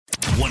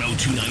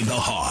1029 The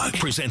Hog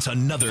presents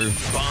another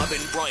Bob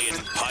and Brian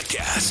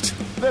podcast.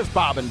 This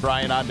Bob and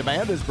Brian On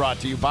Demand is brought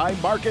to you by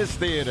Marcus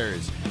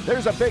Theaters.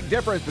 There's a big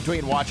difference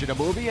between watching a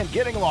movie and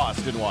getting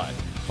lost in one.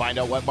 Find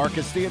out what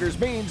Marcus Theaters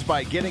means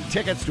by getting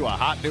tickets to a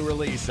hot new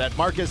release at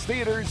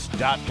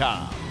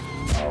marcustheaters.com.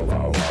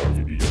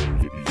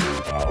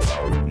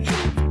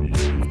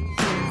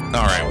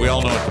 All right, we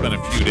all know it's been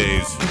a few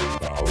days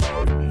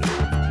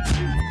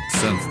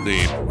since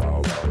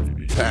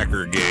the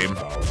Packer game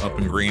up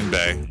in Green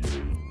Bay.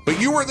 But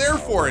you were there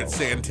for it,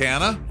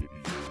 Santana.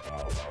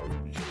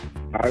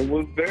 I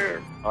was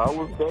there.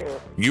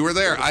 You were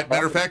there.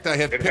 Matter of fact, I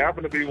had... It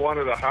happened to be one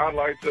of the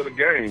highlights of the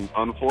game,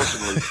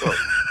 unfortunately so.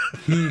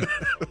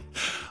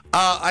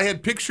 I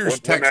had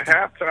pictures when the texted.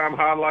 halftime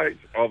highlights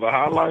are the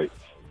highlights,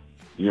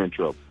 you're in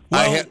trouble.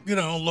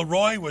 Well,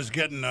 Leroy was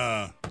getting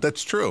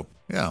That's true.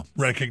 Yeah.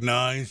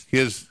 recognized.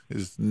 His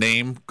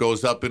name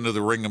goes up into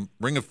the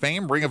Ring of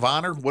Fame, Ring of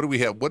Honor. What do we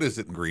have? What is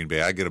it in Green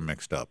Bay? I get them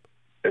mixed up.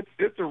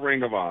 It's a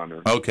Ring of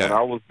Honor. Okay. And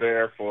I was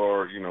there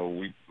for,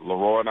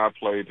 Leroy and I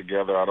played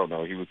together. I don't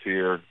know. He was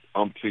here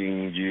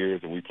umpteen years,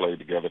 and we played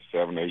together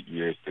 7-8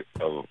 years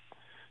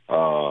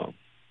of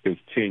his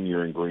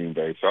tenure in Green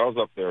Bay. So I was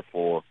up there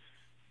for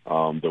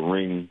the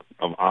Ring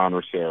of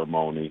Honor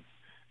ceremony.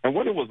 And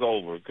when it was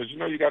over, because,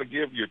 you got to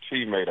give your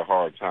teammate a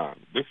hard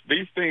time.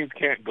 These things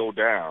can't go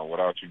down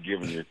without you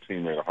giving your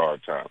teammate a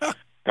hard time.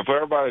 And for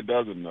everybody that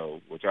doesn't know,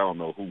 which I don't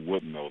know who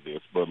wouldn't know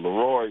this, but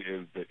Leroy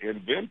is the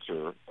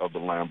inventor of the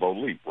Lambeau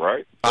Leap,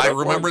 right? So I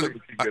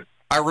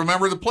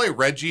remember the play.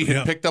 Reggie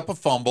had picked up a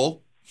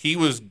fumble. He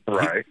was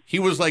right. He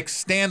was like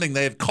standing.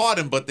 They had caught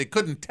him, but they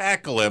couldn't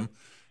tackle him.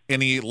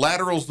 And he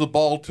laterals the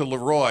ball to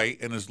Leroy,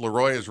 and as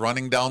Leroy is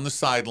running down the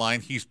sideline,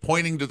 he's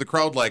pointing to the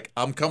crowd like,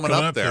 "I'm coming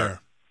up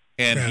there."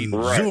 And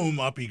zoom,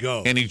 up he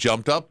goes. And he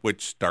jumped up,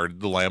 which started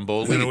the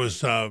Lambeau Leap. And it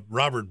was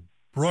Robert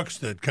Brooks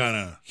that kind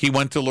of... He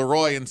went to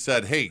Leroy and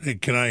said, hey,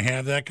 can I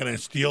have that? Can I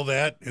steal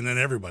that? And then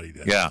everybody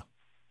did. Yeah.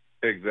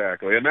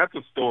 Exactly. And that's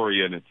a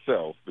story in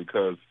itself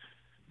because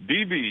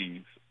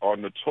DBs are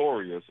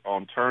notorious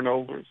on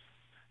turnovers.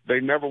 They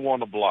never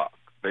want to block.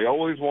 They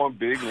always want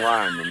big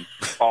linemen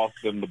to toss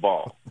them the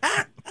ball.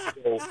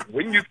 So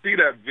when you see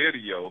that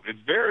video, it's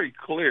very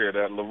clear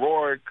that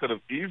Leroy could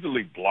have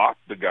easily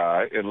blocked the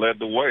guy and led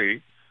the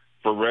way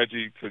for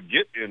Reggie to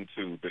get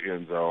into the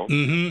end zone.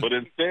 Mm-hmm. But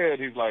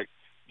instead, he's like,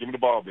 "Give me the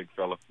ball, big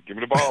fella. Give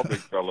me the ball, big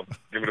fella.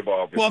 Give me the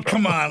ball, big fella." Well,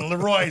 come on.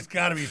 Leroy's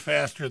got to be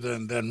faster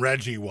than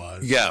Reggie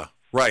was. Yeah,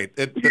 right.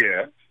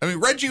 Yeah. I mean,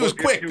 Reggie was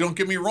quick, don't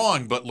get me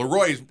wrong, but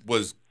Leroy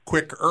was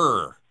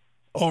quicker.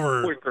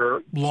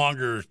 Over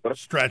longer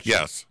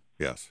stretches.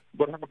 Yes.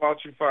 But how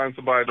about you find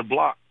somebody to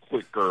block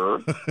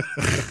quicker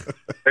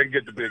and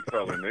get the big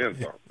fella in the end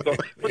zone? So,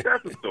 but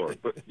that's the story.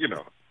 But,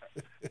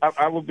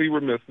 I would be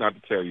remiss not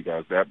to tell you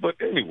guys that. But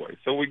anyway,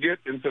 so we get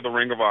into the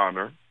Ring of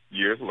Honor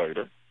years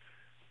later.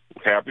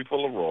 Happy for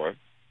Leroy.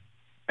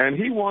 And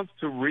he wants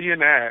to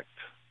reenact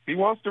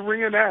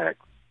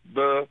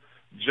the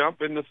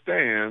jump in the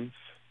stands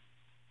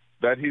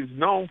that he's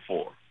known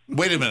for.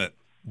 Wait a minute.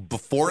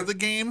 Before the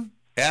game?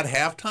 At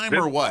halftime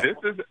or what? This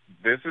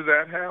is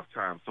at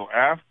halftime. So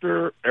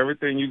after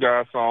everything you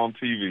guys saw on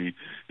TV,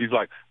 he's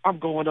like, "I'm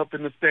going up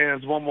in the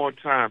stands one more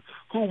time.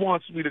 Who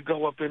wants me to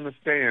go up in the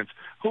stands?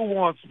 Who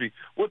wants me?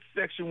 What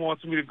section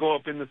wants me to go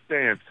up in the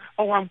stands?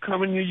 Oh, I'm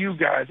coming to you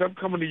guys. I'm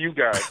coming to you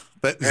guys."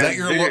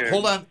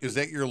 Hold on. Is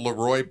that your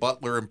Leroy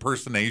Butler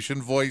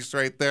impersonation voice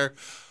right there?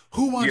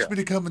 Who wants me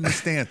to come in the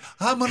stands?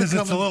 I'm going to come.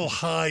 Because it's a little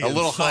high. A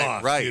little soft,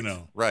 high, right?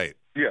 Right.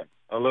 Yeah.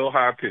 A little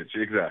high pitch,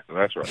 exactly.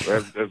 That's right,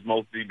 as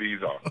most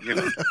DBs are.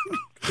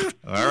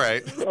 All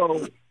right.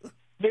 So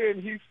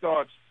then he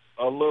starts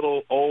a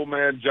little old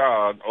man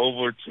jog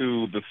over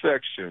to the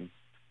section,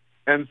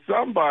 and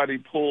somebody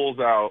pulls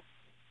out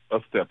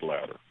a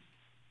stepladder.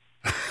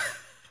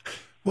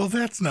 Well,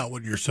 that's not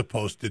what you're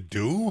supposed to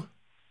do.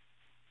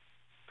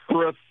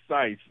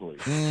 Precisely.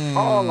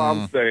 All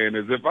I'm saying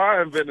is if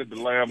I invented the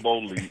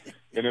Lambeau Leap,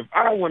 and if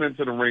I went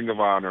into the Ring of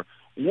Honor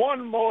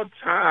one more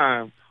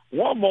time,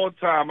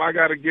 I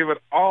got to give it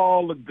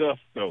all the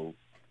gusto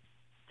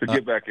to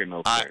get back in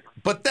those things.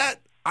 But that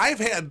I've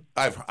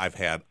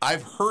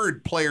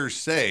heard players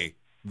say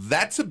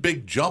that's a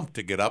big jump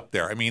to get up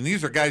there. I mean,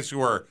 these are guys who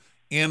are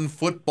in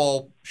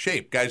football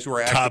shape, guys who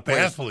are top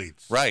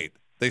athletes, right?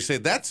 They say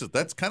that's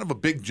kind of a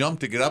big jump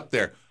to get up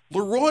there.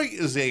 Leroy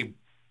is a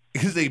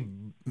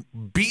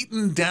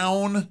beaten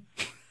down.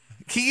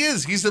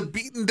 He's a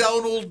beaten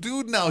down old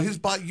dude now. His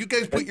body. You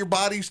guys put your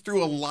bodies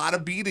through a lot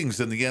of beatings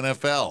in the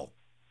NFL.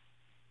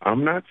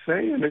 I'm not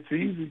saying it's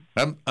easy.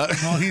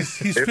 Well, he's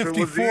 54 If it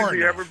was easy,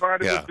 now.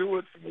 everybody would do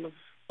it.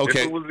 Okay.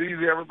 If it was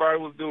easy, everybody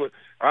would do it.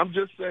 I'm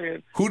just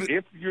saying,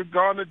 if you're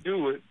gonna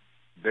do it,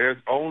 there's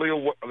only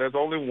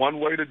one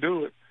way to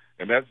do it,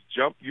 and that's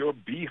jump your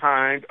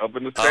behind up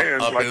in the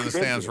stands. Up in the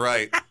stands,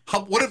 right?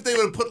 What if they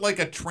would put like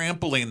a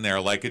trampoline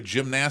there, like a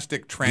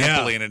gymnastic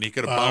trampoline, and he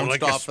could have bounced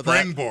like off a of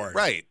that? springboard,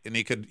 right? And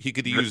he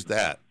could use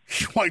that.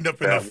 You wind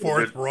up in the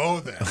fourth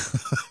row then.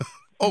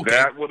 Okay.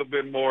 That would have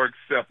been more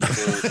acceptable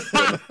than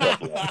a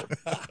stepladder.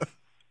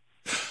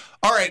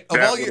 All right,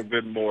 That would have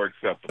been more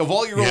acceptable. of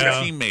all your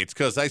old teammates,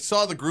 because I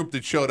saw the group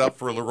that showed up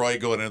for Leroy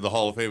going into the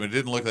Hall of Fame, and it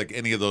didn't look like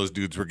any of those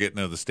dudes were getting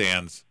into the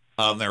stands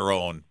on their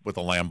own with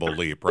a Lambeau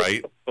Leap,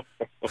 right?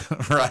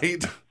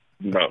 Right?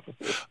 No.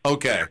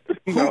 Okay.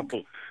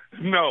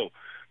 No.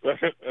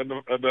 And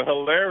the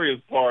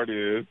hilarious part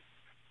is,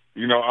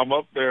 I'm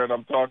up there and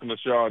I'm talking to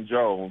Sean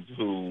Jones,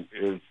 who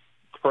is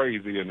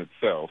crazy in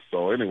itself.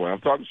 So anyway, I'm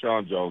talking to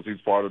Sean Jones.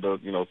 He's part of the,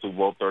 Super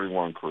Bowl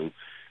 31 crew.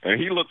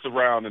 And he looks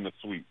around in the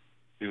suite.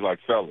 He's like,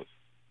 fellas,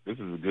 this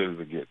is as good as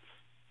it gets.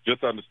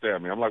 Just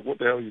understand me. I'm like, what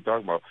the hell are you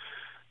talking about?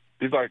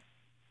 He's like,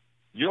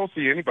 you don't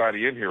see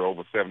anybody in here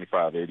over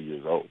 75, 80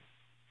 years old.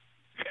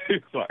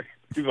 He's like,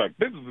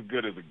 this is as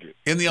good as it gets.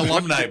 In the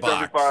alumni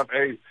box. 75,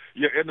 80,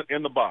 yeah,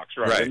 in the box,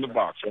 right? In the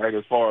box, right?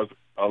 As far as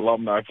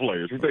alumni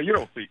players. He said, you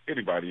don't see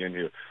anybody in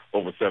here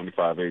over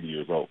 75, 80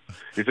 years old.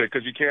 He said,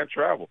 because you can't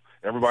travel.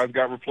 Everybody's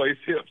got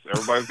replaced hips.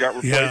 Everybody's got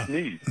replaced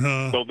knees.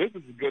 So this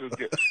is as good as it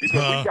gets. He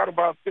said,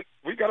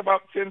 we got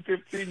about 10,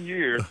 15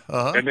 years.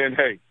 And then,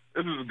 hey,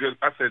 this is as good.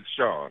 I said,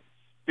 Sean,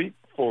 speak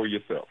for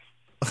yourself.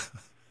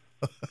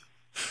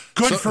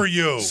 Good for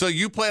you. So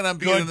you plan on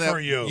being in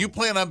that? You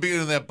plan on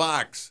being in that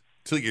box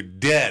till you're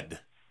dead?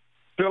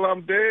 Till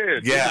I'm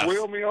dead. Yeah. Just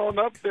wheel me on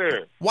up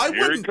there. Why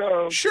Here wouldn't? he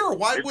comes. Sure.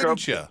 Why Here wouldn't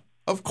comes, you?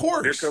 Of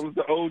course. Here comes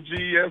the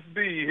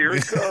OGSB. Here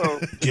he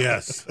comes.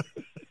 Yes.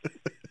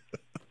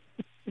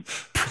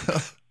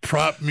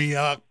 Prop me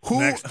up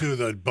next to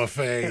the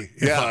buffet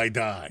if I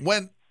die.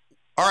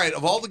 All right,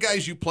 of all the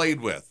guys you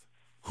played with,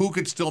 who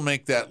could still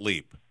make that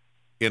leap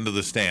into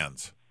the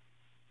stands?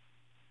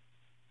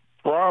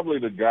 Probably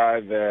the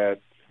guy that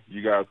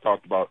you guys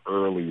talked about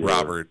earlier.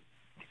 Robert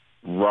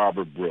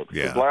Brooks.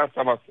 Yeah. The last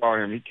time I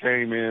saw him, he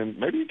came in.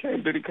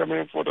 Did he come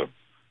in for the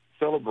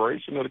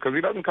celebration? Because he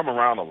doesn't come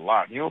around a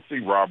lot. You don't see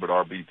Robert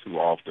RB too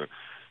often.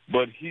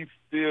 But he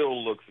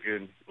still looks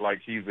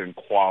like he's in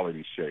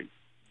quality shape.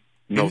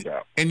 No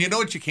doubt. And you know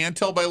what you can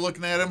tell by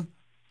looking at him?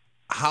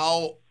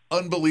 How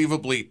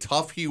unbelievably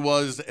tough he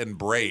was and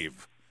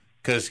brave.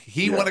 Because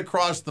he went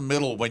across the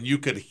middle when you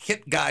could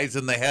hit guys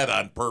in the head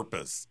on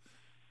purpose.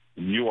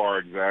 You are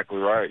exactly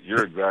right.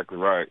 You're exactly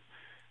right.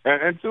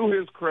 And to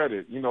his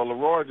credit,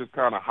 Leroy just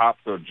kind of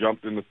hopped or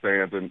jumped in the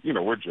stands, and,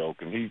 we're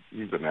joking.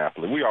 He's an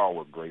athlete. We all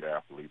were great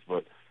athletes,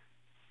 but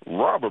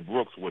Robert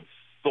Brooks would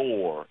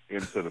soar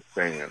into the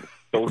stands.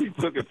 So he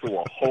took it to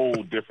a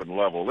whole different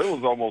level. It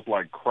was almost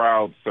like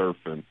crowd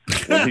surfing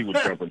when he would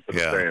jump into the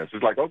stands.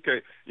 It's like,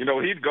 okay,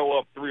 he'd go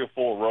up 3 or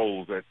 4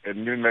 rows,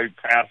 and then they'd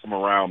pass him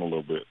around a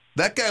little bit.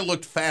 That guy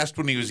looked fast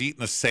when he was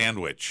eating a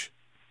sandwich.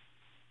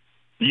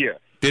 Yeah.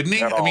 Didn't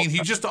he? I mean, he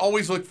just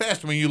always looked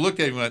fast. I mean, you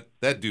looked at him and went,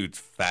 that dude's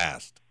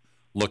fast.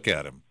 Look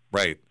at him.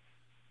 Right.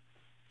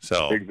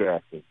 So.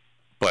 Exactly.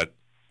 But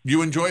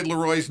you enjoyed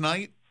Leroy's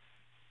night?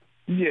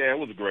 Yeah, it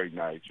was a great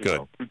night.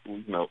 Good.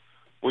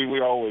 We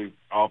always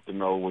often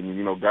know when,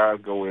 guys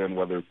go in,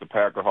 whether it's the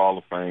Packer Hall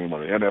of Fame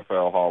or the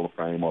NFL Hall of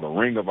Fame or the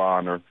Ring of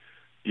Honor,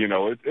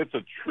 it's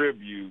a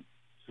tribute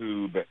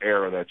to the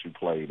era that you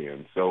played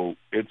in. So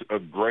it's a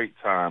great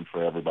time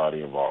for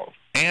everybody involved.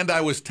 And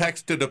I was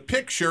texted a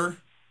picture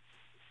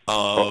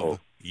of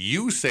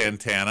you,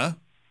 Santana,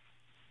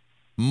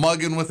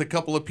 mugging with a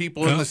couple of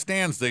people in the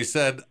stands. They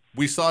said,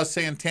 we saw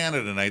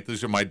Santana tonight.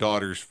 These are my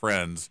daughter's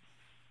friends.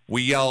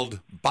 We yelled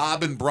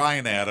Bob and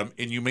Brian at him,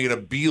 and you made a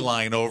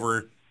beeline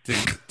over to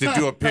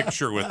do a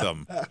picture with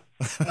them.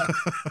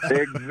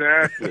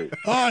 Exactly.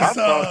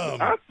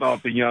 Awesome. I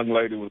thought the young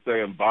lady was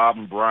saying Bob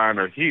and Brian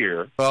are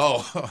here.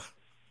 Oh.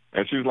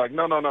 And she was like,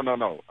 no.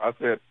 I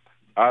said,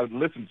 I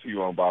listened to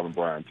you on Bob and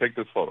Brian. Take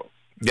this photo.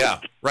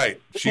 Yeah,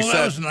 right. She said,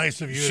 that was nice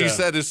of you. She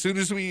said, as soon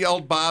as we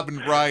yelled Bob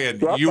and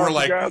Brian, so you were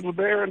like, you guys were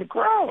there in the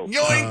crowd.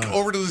 Yoink!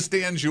 Over to the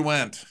stands you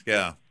went.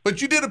 Yeah.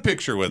 But you did a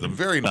picture with him.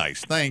 Very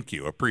nice. Thank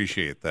you.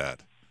 Appreciate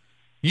that.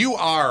 You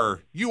are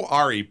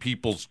a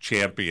people's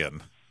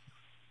champion.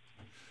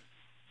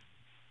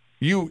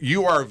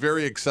 You are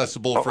very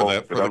accessible for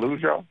that. Did I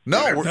lose y'all?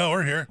 No,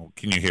 we're here.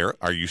 Can you hear?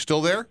 Are you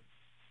still there?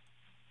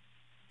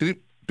 Did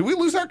we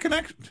lose our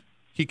connection?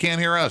 He can't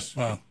hear us.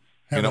 Well,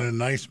 having a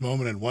nice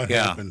moment and what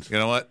happens. You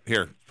know what?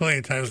 Here. Plenty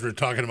of times we're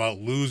talking about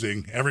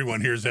losing. Everyone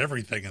hears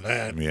everything of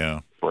that. Yeah.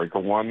 Breaker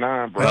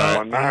 1-9. Breaker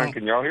 1-9.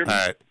 Can y'all hear me?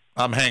 All right.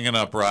 I'm hanging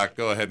up, Rock.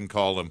 Go ahead and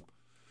call him.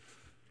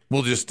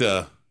 We'll just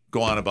go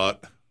on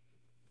about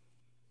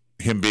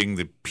him being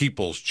the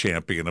people's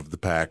champion of the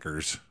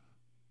Packers.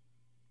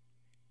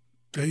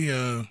 They,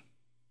 as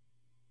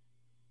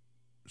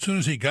soon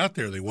as he got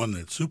there, they won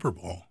that Super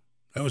Bowl.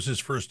 That was his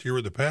first year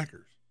with the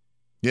Packers.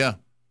 Yeah.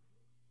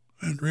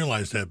 I didn't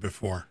realize that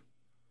before.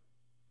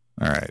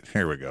 All right,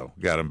 here we go.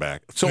 Got him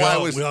back. So we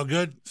all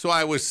good? So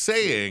I was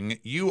saying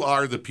you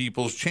are the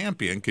people's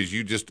champion because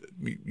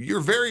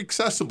you're very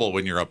accessible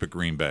when you're up at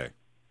Green Bay.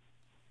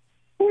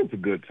 Well, it's a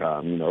good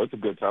time. It's a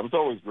good time. It's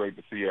always great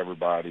to see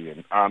everybody.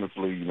 And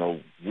honestly,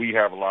 we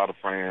have a lot of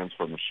fans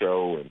from the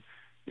show, and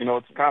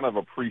it's kind of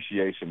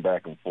appreciation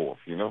back and forth.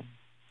 Yeah.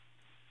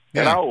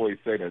 And I always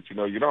say that.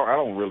 I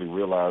don't really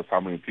realize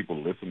how many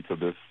people listen to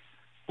this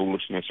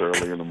foolishness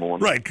early in the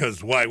morning. Right,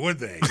 because why would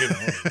they?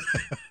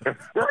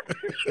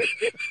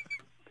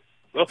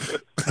 I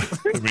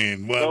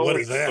mean, what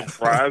is that?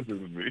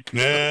 Surprises me.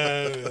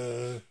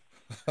 Yeah.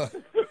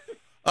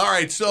 All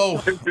right, so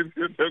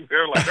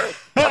They're like,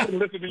 I've been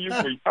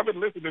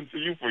listening to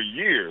you for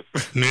years.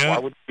 Yeah. Why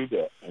would you do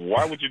that?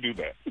 Why would you do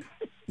that?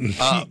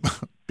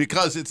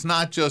 because it's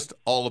not just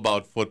all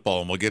about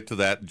football, and we'll get to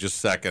that in just a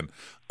second.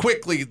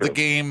 Quickly, the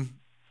game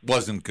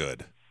wasn't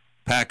good.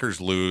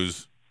 Packers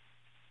lose.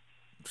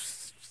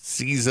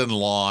 Season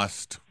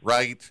lost,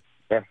 right?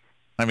 Yeah.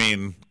 I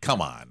mean,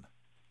 come on.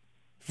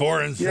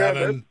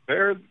 4-7.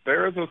 There is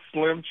a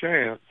slim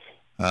chance.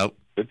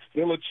 It's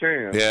still a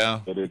chance. Yeah.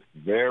 But it's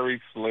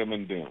very slim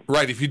and dim.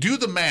 Right. If you do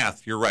the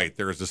math, you're right.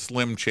 There is a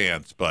slim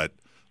chance, but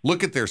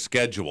look at their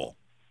schedule.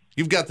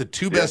 You've got the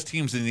two best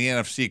teams in the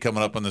NFC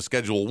coming up on the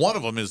schedule. One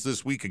of them is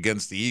this week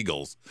against the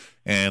Eagles.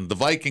 And the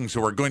Vikings,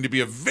 who are going to be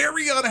a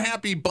very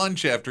unhappy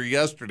bunch after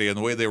yesterday and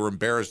the way they were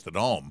embarrassed at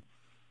home.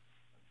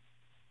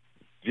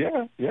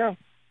 Yeah.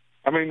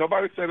 I mean,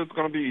 nobody said it's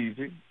going to be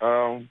easy.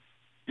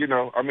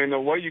 The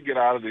way you get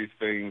out of these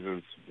things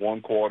is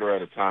one quarter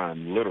at a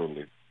time,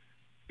 literally.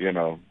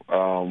 They're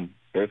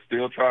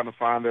still trying to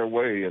find their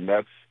way, and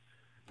that's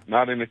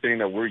not anything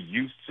that we're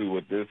used to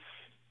at this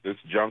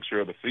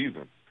juncture of the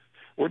season.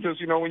 We're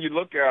just, when you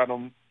look at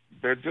them,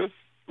 they're just,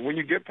 when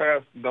you get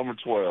past number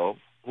 12,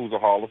 who's a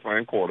Hall of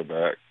Fame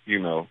quarterback,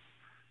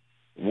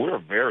 we're a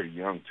very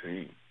young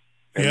team.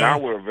 And now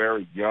we're a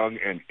very young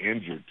and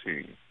injured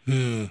team.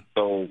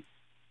 So,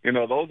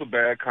 those are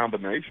bad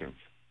combinations.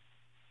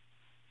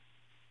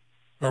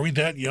 Are we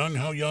that young?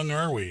 How young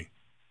are we?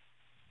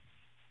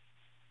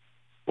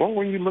 Well,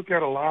 when you look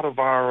at a lot of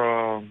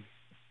our,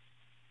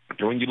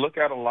 from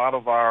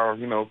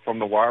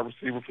the wide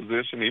receiver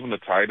position, even the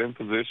tight end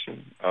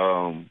position,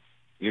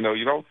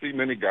 you don't see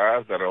many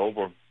guys that are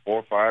over 4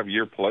 or 5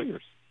 year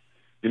players.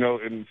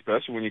 And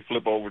especially when you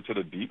flip over to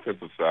the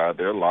defensive side,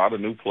 there are a lot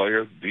of new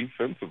players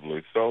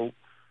defensively. So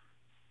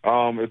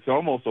it's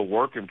almost a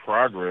work in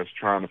progress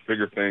trying to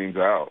figure things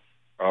out.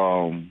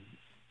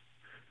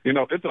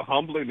 It's a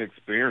humbling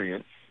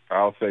experience,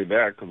 I'll say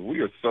that, because we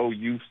are so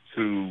used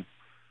to,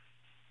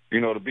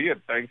 to be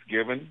at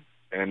Thanksgiving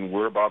and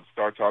we're about to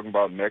start talking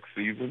about next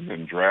season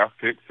and draft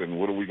picks and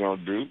what are we going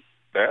to do.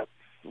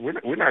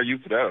 We're not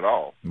used to that at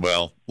all.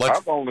 Well,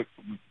 my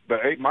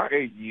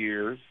 8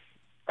 years,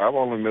 I've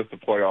only missed the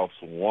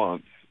playoffs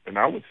once, and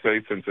I would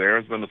say since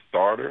Aaron's been a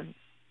starter,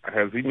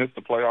 has he missed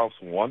the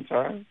playoffs one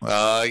time?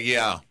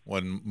 Yeah.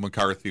 When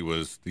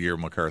the year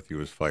McCarthy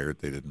was fired,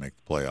 they didn't make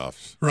the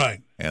playoffs.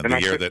 Right. And I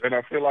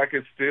feel like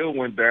it still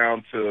went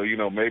down to,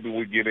 maybe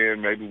we get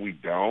in, maybe we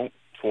don't,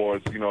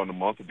 towards, in the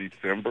month of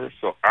December.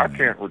 So I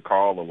can't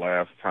recall the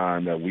last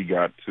time that we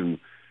got to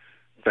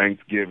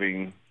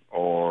Thanksgiving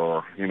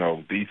or,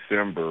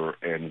 December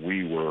and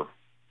we were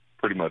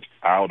pretty much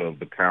out of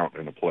the count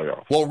in the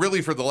playoffs. Well,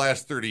 really, for the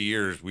last 30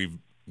 years,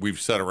 we've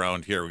sat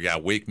around here.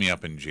 Wake me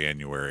up in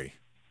January.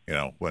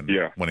 When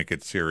it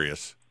gets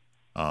serious.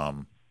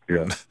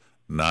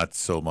 Not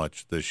so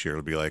much this year.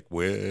 It'll be like,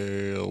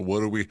 well,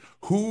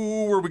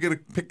 who are we going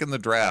to pick in the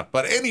draft?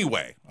 But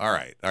anyway, all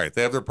right.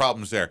 They have their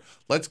problems there.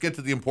 Let's get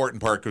to the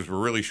important part because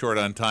we're really short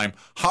on time.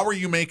 How are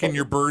you making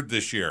your bird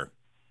this year?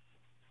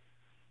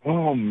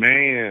 Oh,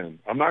 man.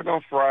 I'm not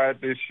going to fry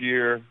it this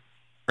year.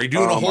 Are you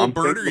doing a whole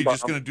bird or are you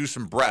just going to do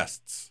some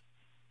breasts?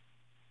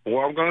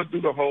 Well, I'm going to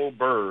do the whole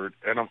bird,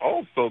 and I'm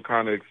also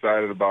kind of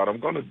excited about I'm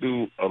going to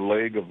do a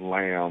leg of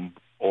lamb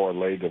or a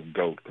leg of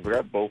goat because I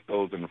got both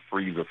those in the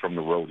freezer from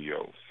the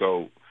rodeo.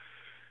 So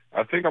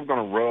I think I'm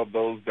going to rub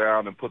those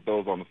down and put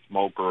those on the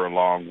smoker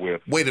along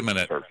with. Wait a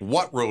minute.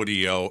 What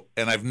rodeo?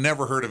 And I've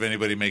never heard of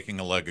anybody making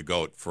a leg of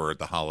goat for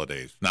the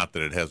holidays. Not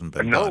that it hasn't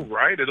been done. No,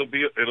 right? It'll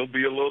be a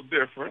little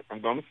different.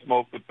 I'm going to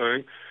smoke the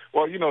thing.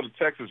 Well, the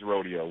Texas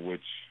rodeo,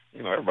 which,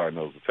 everybody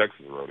knows the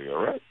Texas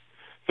rodeo, right?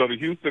 So the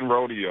Houston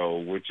Rodeo,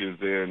 which is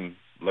in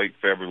late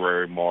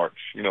February, March,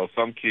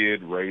 some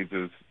kid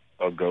raises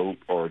a goat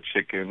or a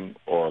chicken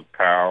or a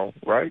cow,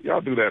 right?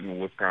 Y'all do that in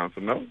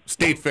Wisconsin, no?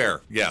 State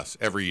Fair, yes,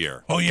 every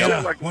year. Oh,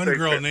 yeah. One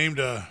girl named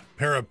a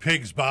pair of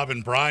pigs, Bob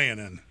and Brian,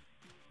 and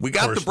we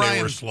got the Brian,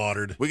 they were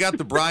slaughtered. We got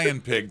the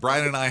Brian pig.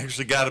 Brian and I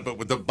actually got it,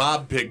 but the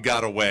Bob pig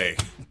got away.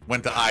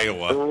 Went to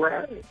Iowa.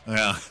 Right.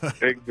 Yeah.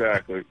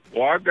 Exactly.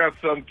 Well, I've got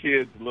some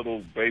kid's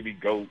little baby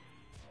goat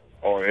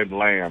and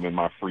lamb in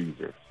my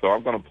freezer. So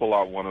I'm going to pull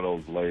out one of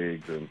those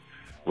legs and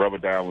rub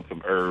it down with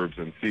some herbs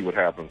and see what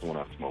happens when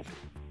I smoke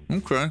it.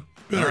 Okay.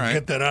 Better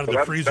get that out of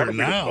the freezer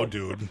now,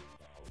 dude.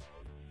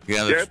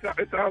 Yeah,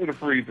 it's out of the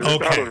freezer. Okay.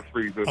 It's out of the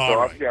freezer. All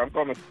right. I'm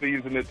going to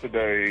season it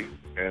today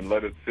and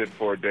let it sit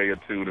for a day or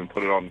two and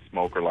put it on the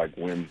smoker like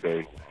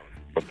Wednesday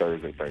for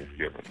Thursday,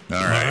 Thanksgiving.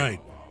 All right.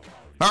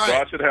 So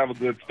I should have a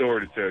good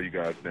story to tell you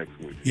guys next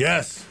week.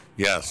 Yes.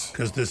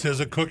 Because this is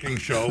a cooking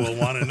show. We'll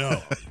want to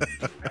know.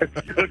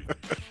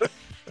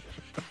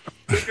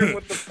 Cooking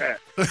with the Pat.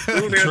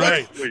 That's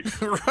right.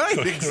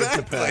 Right,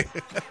 exactly.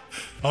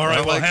 All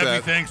right,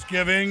 happy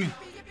Thanksgiving.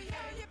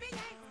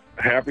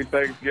 Happy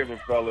Thanksgiving,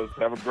 fellas.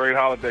 Have a great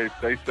holiday.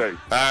 Stay safe.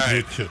 All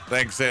right.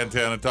 Thanks,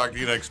 Santana. Talk to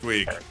you next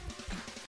week.